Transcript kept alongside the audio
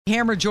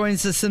Hammer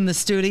joins us in the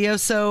studio.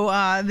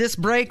 So this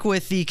break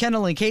with the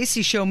Kendall and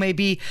Casey show may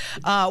be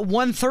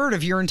 1/3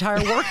 of your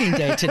entire working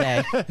day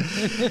today.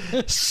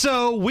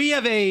 So we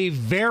have a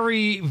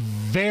very,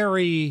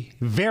 very,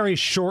 very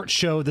short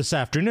show this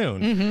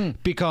afternoon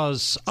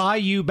because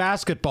IU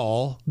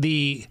basketball,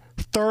 the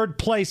third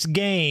place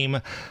game,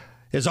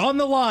 is on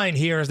the line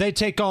here as they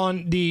take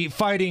on the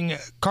Fighting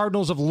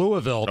Cardinals of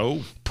Louisville.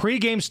 Oh.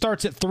 Pre-game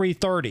starts at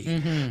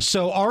 3:30.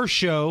 So our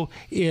show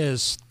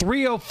is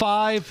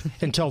 3:05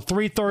 until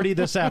 3:30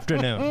 this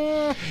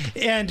afternoon.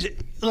 And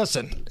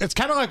listen, it's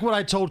kind of like what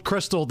I told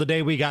Crystal the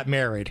day we got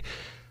married.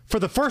 For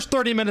the first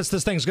 30 minutes,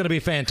 this thing's going to be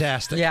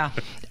fantastic. Yeah.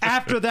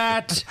 After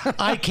that,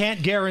 I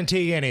can't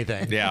guarantee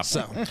anything. Yeah.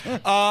 So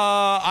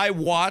I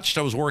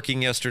was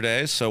working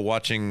yesterday, so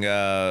watching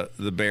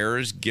the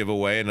Bears give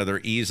away another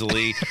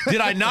easily.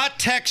 Did I not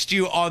text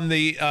you on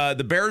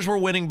the Bears were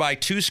winning by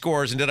 2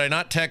 scores, and did I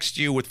not text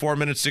you with 4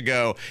 minutes to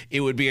go?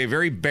 It would be a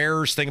very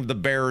Bears thing of the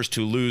Bears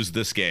to lose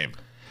this game.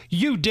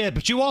 you did,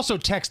 but you also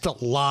text a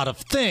lot of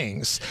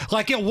things.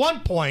 Like at one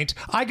point,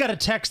 I got a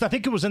text, I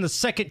think it was in the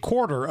second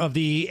quarter of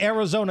the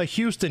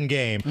Arizona-Houston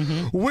game.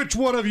 Mm-hmm. Which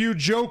one of you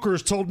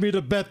jokers told me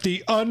to bet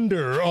the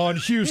under on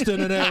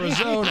Houston and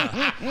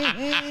Arizona?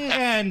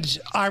 And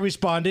I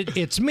responded,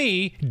 it's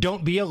me,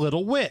 don't be a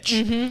little witch.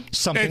 Mm-hmm.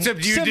 Something Except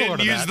you similar didn't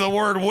to use that. the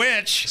word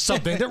witch.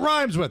 Something that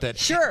rhymes with it.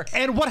 Sure.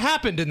 And what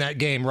happened in that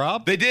game,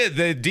 Rob? They did.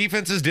 The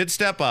defenses did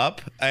step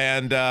up,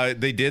 and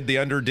they did. The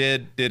under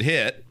did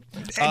hit.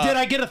 Did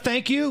I get a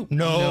thank you?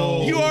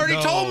 No. You already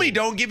told me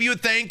don't give you a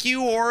thank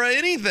you or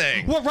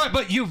anything. Well, right,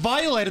 but you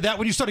violated that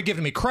when you started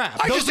giving me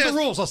crap. Those are the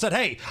rules. I said,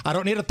 hey, I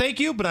don't need a thank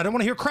you, but I don't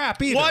want to hear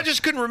crap either. Well, I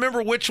just couldn't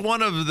remember which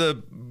one of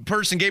the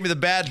person gave me the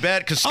bad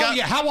bet. Because Scott. Oh,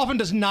 yeah. How often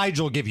does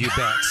Nigel give you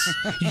bets?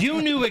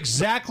 You knew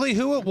exactly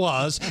who it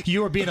was.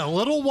 You were being a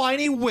little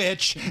whiny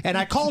witch, and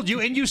I called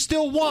you, and you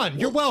still won.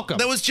 You're welcome.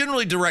 That was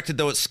generally directed,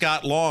 though, at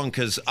Scott Long,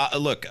 because,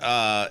 look,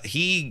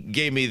 he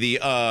gave me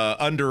the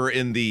under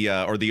in the,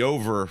 or the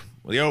over.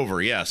 The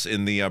over, yes,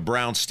 in the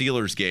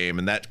Browns-Steelers game,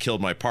 and that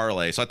killed my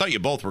parlay. So I thought you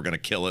both were going to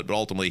kill it, but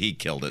ultimately he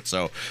killed it.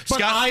 So, but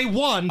Scott, I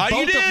won both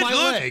you did. of my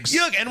legs.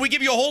 Look, and we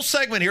give you a whole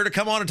segment here to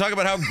come on and talk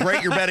about how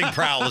great your betting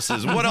prowess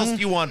is. What else do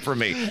you want from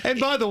me? And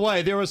by the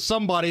way, there was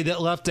somebody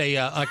that left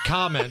a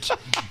comment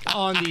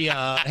on the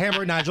Hammer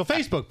and Nigel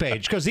Facebook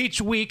page, because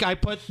each week I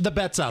put the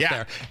bets out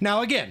there.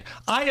 Now, again,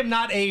 I am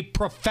not a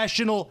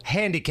professional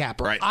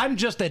handicapper. Right. I'm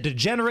just a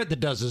degenerate that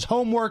does his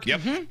homework.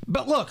 Yep.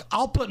 But look,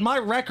 I'll put my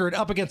record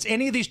up against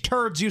any of these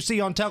turds you see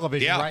on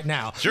television right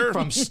now. Sure.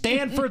 From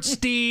Stanford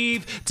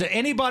Steve to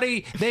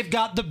anybody, they've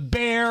got the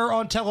Bear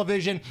on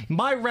television.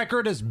 My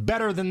record is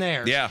better than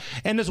theirs. Yeah.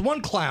 And this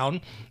one clown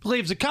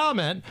leaves a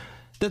comment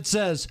that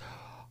says,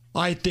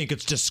 I think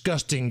it's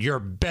disgusting you're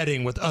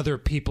betting with other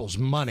people's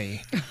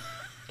money.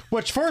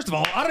 Which, first of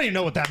all, I don't even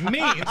know what that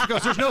means,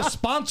 because there's no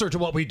sponsor to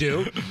what we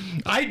do.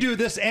 I do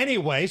this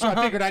anyway, so I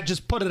figured I'd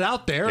just put it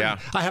out there. Yeah.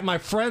 And I have my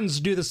friends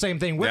do the same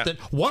thing with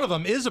it. One of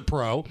them is a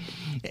pro.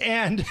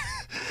 And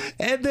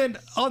then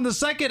on the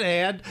second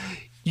hand,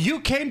 you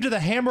came to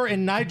the Hammer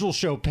and Nigel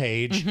show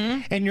page,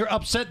 and you're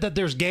upset that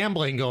there's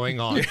gambling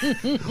going on.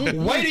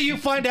 Wait till you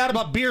find out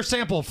about Beer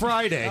Sample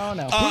Friday. Oh,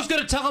 no. Who's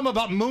going to tell them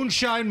about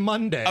Moonshine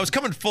Monday? I was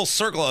coming full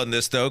circle on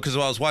this, though, because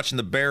while I was watching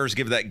the Bears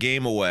give that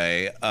game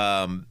away,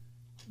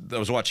 I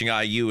was watching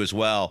IU as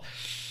well.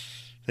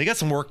 They got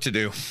some work to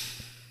do.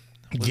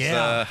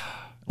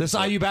 This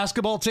IU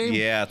basketball team?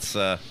 Yeah, it's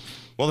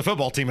well, the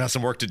football team has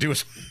some work to do.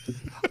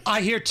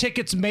 I hear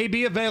tickets may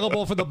be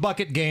available for the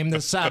bucket game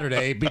this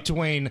Saturday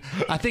between,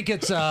 I think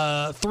it's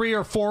 3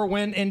 or 4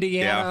 win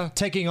Indiana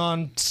taking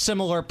on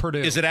similar Purdue.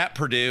 Is it at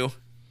Purdue?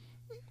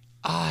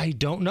 I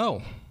don't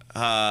know.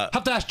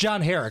 Have to ask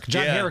John Herrick.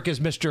 John Herrick is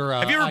Mr.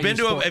 Have you ever been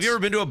to Sports. Have you ever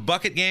been to a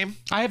bucket game?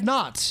 I have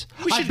not.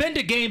 I've been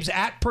to games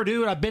at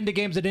Purdue, and I've been to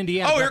games at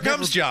Indiana. Oh, here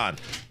comes John.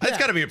 It's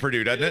got to be at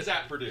Purdue, doesn't it? It is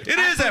at Purdue. It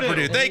is at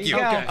Purdue. Thank you.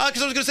 Okay.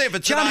 Because I was going to say, if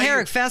it's John an IU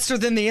Herrick, faster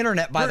than the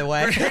internet, by the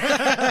way.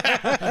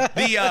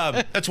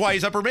 that's why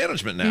he's upper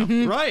management now.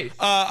 Right.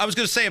 I was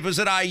going to say, if it was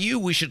at IU,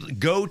 we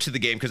should go to the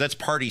game because that's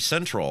party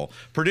central.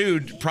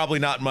 Purdue, probably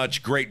not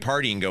much great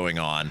partying going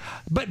on.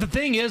 But the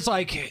thing is,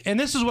 like, and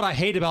this is what I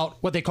hate about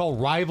what they call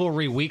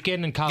rivalry weekend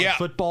in college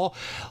football.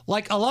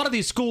 Like, a lot of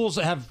these schools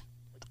have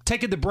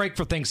taken the break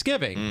for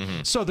Thanksgiving.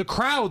 So the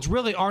crowds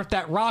really aren't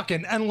that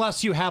rocking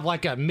unless you have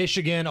like a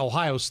Michigan,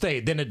 Ohio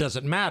State, then it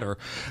doesn't matter.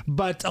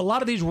 But a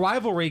lot of these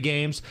rivalry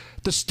games,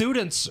 the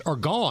students are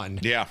gone.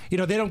 Yeah. You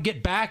know, they don't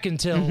get back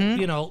until,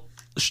 you know,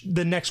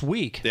 the next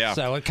week. Yeah.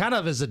 So it kind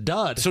of is a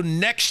dud. So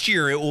next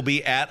year, it will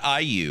be at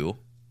IU.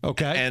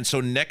 Okay. And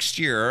so next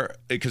year,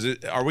 because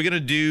are we going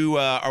to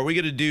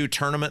do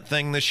tournament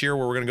thing this year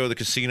where we're going to go to the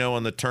casino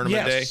on the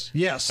tournament day?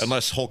 Yes.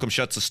 Unless Holcomb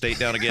shuts the state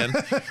down again.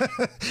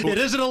 It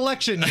is an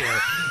election year,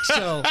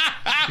 so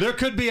there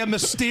could be a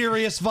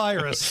mysterious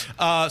virus.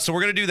 So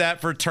we're going to do that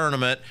for a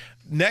tournament.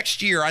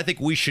 Next year, I think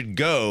we should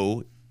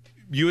go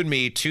you and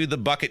me to the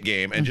bucket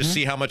game and just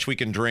see how much we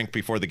can drink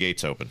before the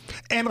gates open.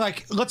 And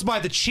let's buy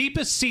the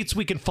cheapest seats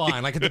we can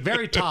find, like at the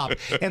very top,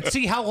 and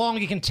see how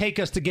long it can take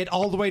us to get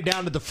all the way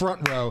down to the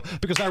front row,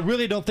 because I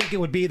really don't think it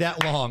would be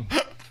that long.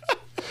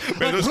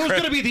 Who's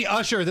going to be the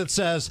usher that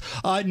says,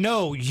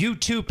 no, you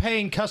two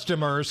paying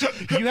customers,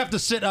 you have to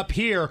sit up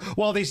here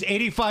while these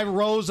 85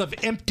 rows of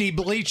empty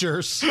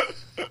bleachers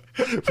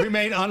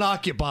remain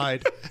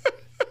unoccupied?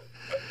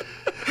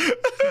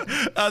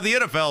 The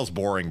NFL is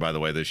boring, by the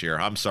way, this year.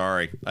 I'm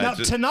sorry. Now,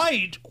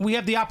 tonight, we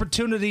have the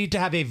opportunity to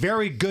have a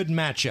very good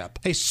matchup.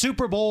 A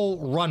Super Bowl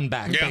run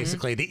back,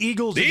 basically. The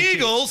Eagles. The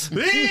Eagles.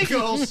 The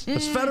Eagles,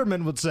 as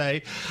Fetterman would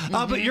say.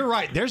 But you're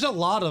right. There's a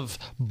lot of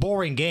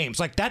boring games.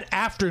 Like that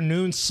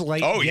afternoon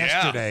slate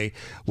yesterday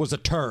was a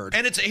turd.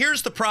 And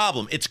here's the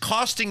problem. It's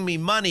costing me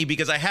money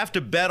because I have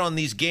to bet on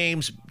these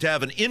games to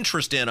have an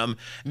interest in them.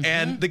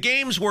 And the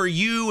games where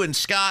you and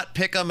Scott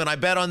pick them and I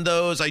bet on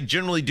those, I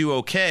generally do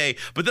okay.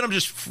 But then I'm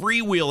just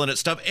freewheeling at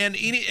stuff. And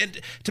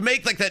to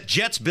make like that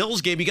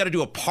Jets-Bills game, you got to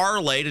do a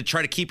parlay to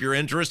try to keep your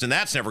interest, and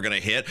that's never going to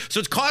hit. So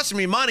it's costing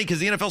me money because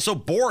the NFL's so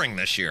boring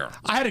this year.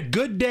 I had a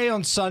good day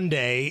on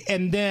Sunday,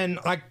 and then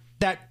like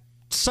that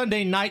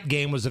Sunday night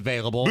game was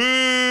available.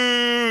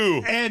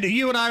 Boo! And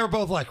you and I were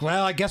both like,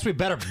 well, I guess we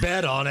better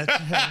bet on it.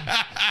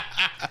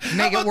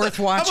 Make it worth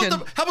watching.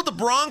 How about the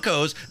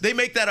Broncos? They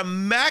make that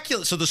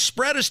immaculate. So the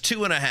spread is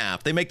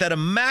 2.5. They make that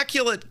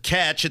immaculate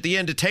catch at the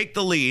end to take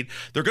the lead.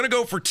 They're going to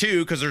go for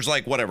 2 because there's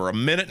like, whatever, a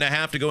minute and a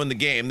half to go in the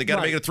game. They got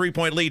to make it a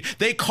 3-point lead.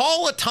 They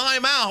call a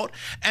timeout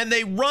and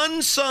they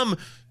run some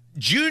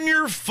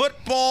junior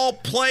football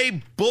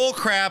play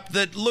bullcrap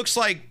that looks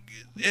like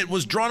it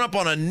was drawn up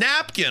on a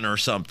napkin or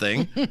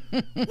something. What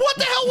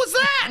the hell was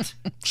that?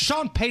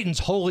 Sean Payton's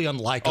wholly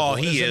unlikable. Oh,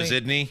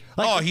 isn't he?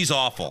 He's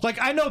awful.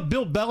 Like, I know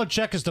Bill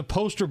Belichick is the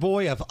poster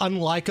boy of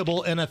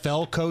unlikable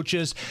NFL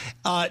coaches.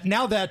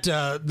 Now that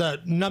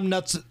the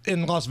numbnuts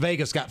in Las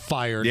Vegas got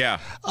fired. Yeah.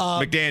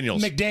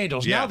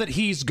 McDaniels. Yeah. Now that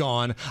he's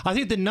gone, I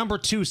think the number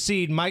 2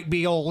 seed might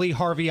be old Lee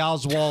Harvey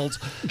Oswald,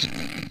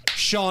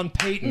 Sean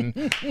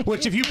Payton,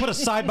 which if you put a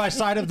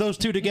side-by-side of those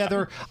two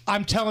together,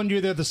 I'm telling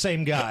you they're the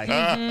same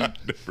guy.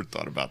 Never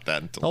thought about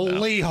that until now.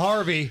 Lee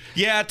Harvey.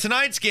 Yeah,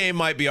 tonight's game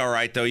might be all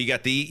right though. You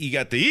got the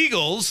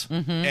Eagles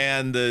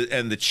and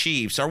the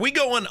Chiefs. Are we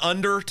going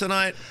under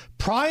tonight?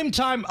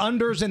 Primetime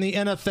unders in the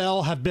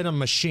NFL have been a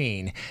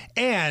machine.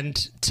 And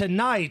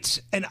tonight,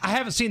 and I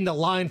haven't seen the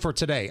line for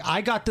today.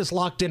 I got this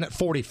locked in at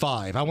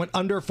 45. I went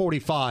under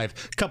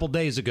 45 a couple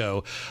days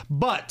ago.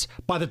 But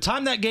by the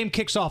time that game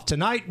kicks off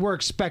tonight, we're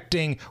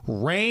expecting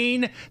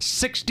rain,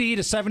 60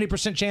 to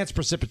 70% chance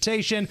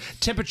precipitation,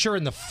 temperature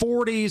in the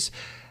 40s.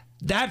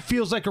 That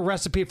feels like a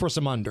recipe for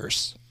some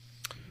unders.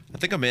 I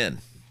think I'm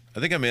in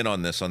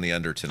on this, on the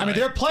under tonight. I mean,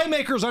 there are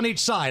playmakers on each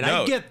side.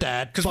 No, I get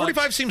that. Because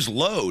 45 seems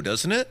low,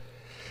 doesn't it?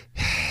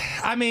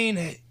 I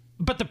mean,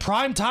 but the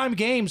primetime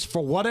games,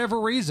 for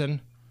whatever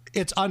reason,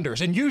 it's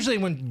unders. And usually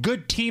when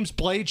good teams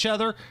play each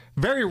other,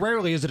 very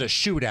rarely is it a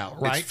shootout,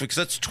 right? Because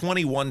that's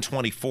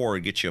 21-24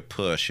 would get you a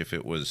push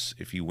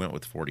if you went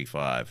with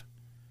 45.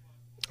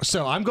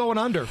 So I'm going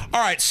under.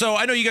 All right, so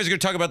I know you guys are going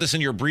to talk about this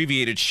in your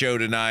abbreviated show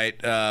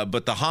tonight,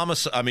 but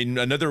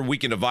another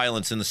weekend of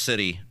violence in the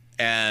city.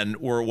 And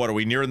are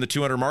we nearing the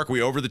 200 mark? Are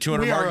we over the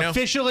 200 mark now? We are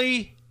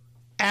officially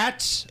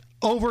at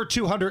over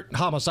 200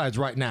 homicides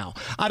right now.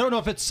 I don't know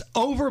if it's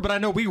over, but I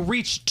know we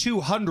reached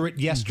 200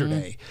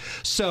 yesterday.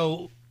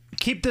 So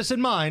keep this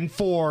in mind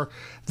for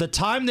the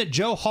time that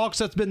Joe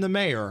Hogsett been the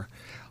mayor.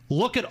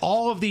 Look at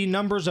all of the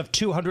numbers of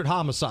 200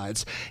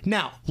 homicides.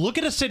 Now, look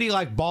at a city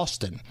like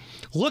Boston.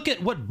 Look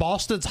at what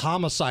Boston's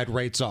homicide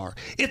rates are.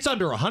 It's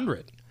under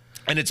 100.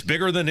 And it's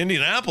bigger than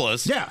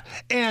Indianapolis. Yeah,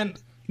 and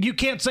you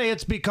can't say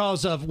it's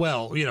because of,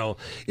 well,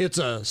 it's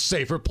a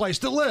safer place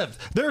to live.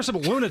 There are some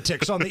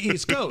lunatics on the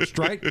East Coast,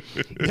 right?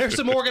 There's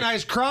some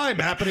organized crime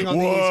happening on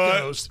the East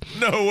Coast.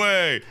 No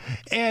way.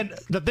 And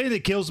the thing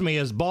that kills me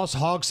is Boss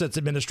Hogsett's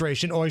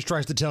administration always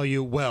tries to tell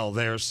you, well,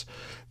 there's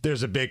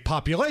a big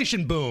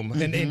population boom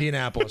in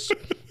Indianapolis.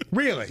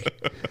 Really?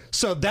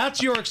 So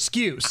that's your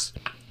excuse.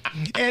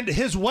 And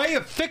his way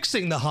of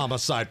fixing the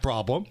homicide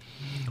problem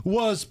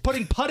was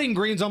putting putting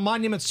greens on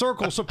Monument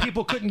Circle so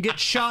people couldn't get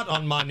shot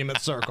on Monument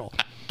Circle.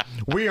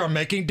 We are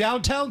making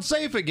downtown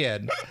safe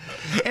again.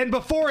 And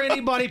before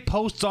anybody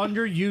posts on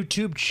your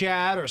YouTube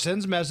chat or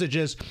sends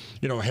messages,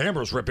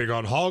 Hammer's ripping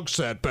on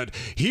Hogsett, but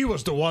he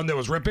was the one that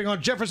was ripping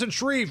on Jefferson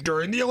Shreve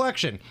during the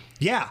election.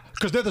 Yeah,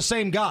 because they're the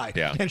same guy.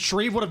 Yeah. And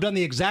Shreve would have done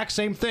the exact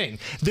same thing.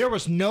 There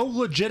was no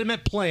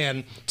legitimate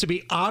plan to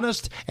be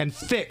honest and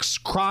fix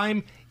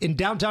crime in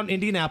downtown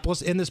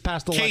Indianapolis in this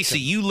past election. Casey,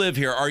 you live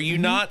here. Are you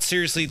not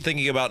seriously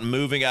thinking about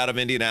moving out of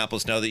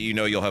Indianapolis now that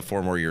you'll have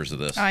 4 more years of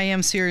this? I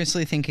am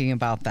seriously thinking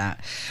about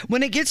that.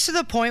 When it gets to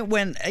the point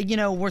when,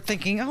 we're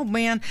thinking, oh,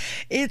 man,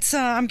 it's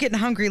I'm getting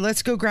hungry.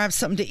 Let's go grab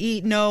something to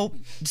eat. No,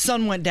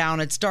 sun went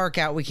down. It's dark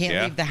out. We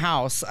can't leave the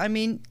house. I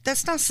mean,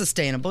 that's not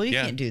sustainable. You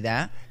can't do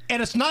that.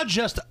 And it's not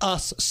just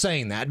us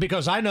saying that,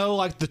 because I know,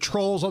 like, the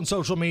trolls on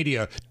social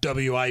media,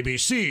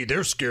 WIBC,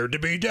 they're scared to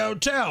be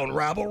downtown,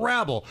 rabble,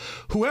 rabble.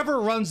 Whoever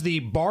runs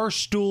the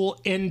Barstool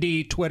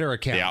Indy Twitter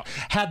account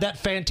had that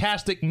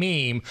fantastic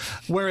meme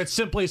where it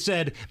simply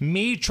said,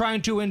 me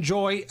trying to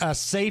enjoy a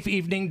safe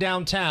evening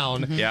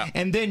downtown.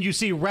 And then you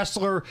see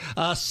wrestler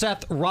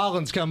Seth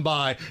Rollins come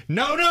by.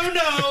 No,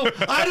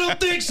 I don't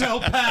think so,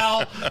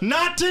 pal.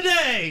 Not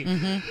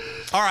today.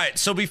 All right,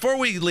 so before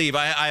we leave,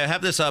 I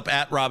have this up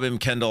at Rob M.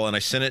 Kendall, and I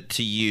sent it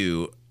to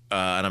you,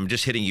 and I'm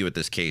just hitting you with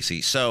this,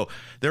 Casey. So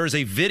there is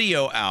a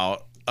video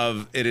out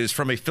of, it is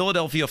from a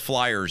Philadelphia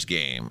Flyers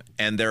game,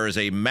 and there is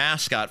a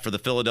mascot for the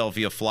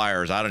Philadelphia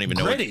Flyers. I don't even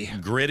know.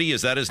 Gritty,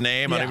 is that his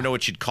name? I don't even know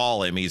what you'd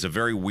call him. He's a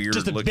very weird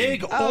just a looking.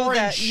 big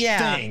orange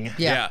thing.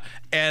 Yeah.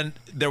 And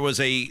there was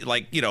a,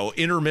 like, you know,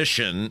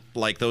 intermission,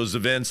 like those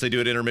events they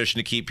do at intermission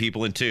to keep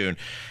people in tune.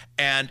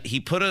 And he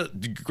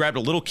grabbed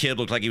a little kid,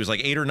 looked like he was like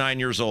 8 or 9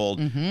 years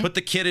old, put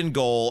the kid in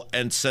goal,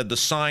 and the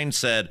sign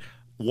said,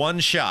 one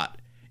shot.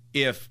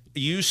 If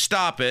you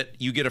stop it,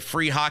 you get a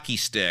free hockey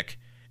stick.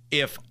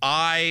 If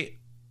I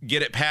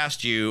get it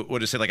past you, what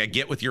does it say? Like, I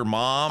get with your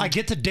mom? I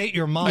get to date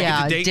your mom. Yeah,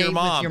 I get to date your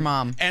mom. with your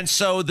mom. And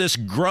so this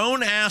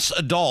grown-ass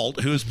adult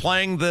who's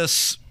playing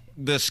this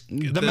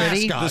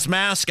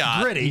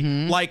mascot, Gritty,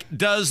 like,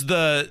 does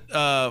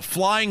the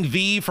flying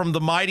V from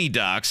the Mighty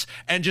Ducks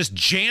and just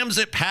jams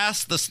it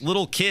past this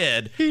little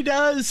kid. He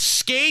does.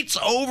 Skates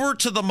over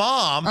to the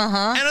mom.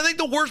 And I think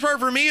the worst part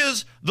for me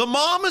is the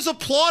mom is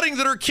applauding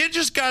that her kid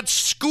just got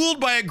schooled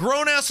by a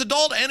grown-ass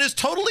adult and is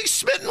totally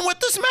smitten with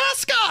this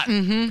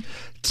mascot.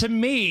 To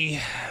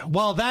me,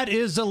 while that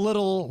is a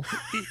little,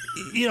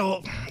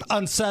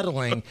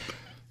 unsettling,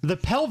 the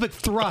pelvic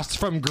thrust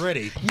from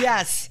Gritty.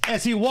 Yes.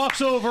 As he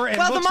walks over and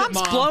well, looks the at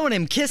mom's mom. blowing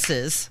him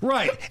kisses.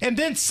 Right. And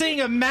then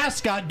seeing a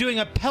mascot doing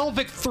a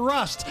pelvic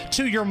thrust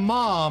to your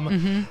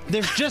mom,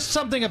 there's just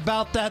something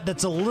about that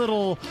that's a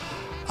little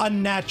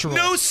unnatural.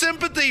 No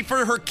sympathy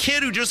for her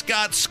kid who just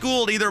got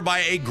schooled either by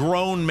a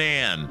grown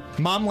man.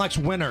 Mom likes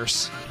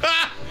winners.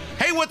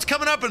 Hey, what's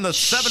coming up in the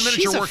 7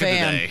 minutes you're working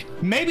today?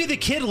 Maybe the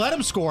kid let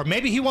him score.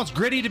 Maybe he wants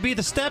Gritty to be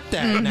the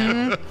stepdad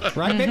now.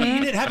 Right? Maybe he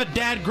didn't have a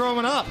dad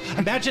growing up.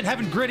 Imagine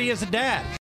having Gritty as a dad.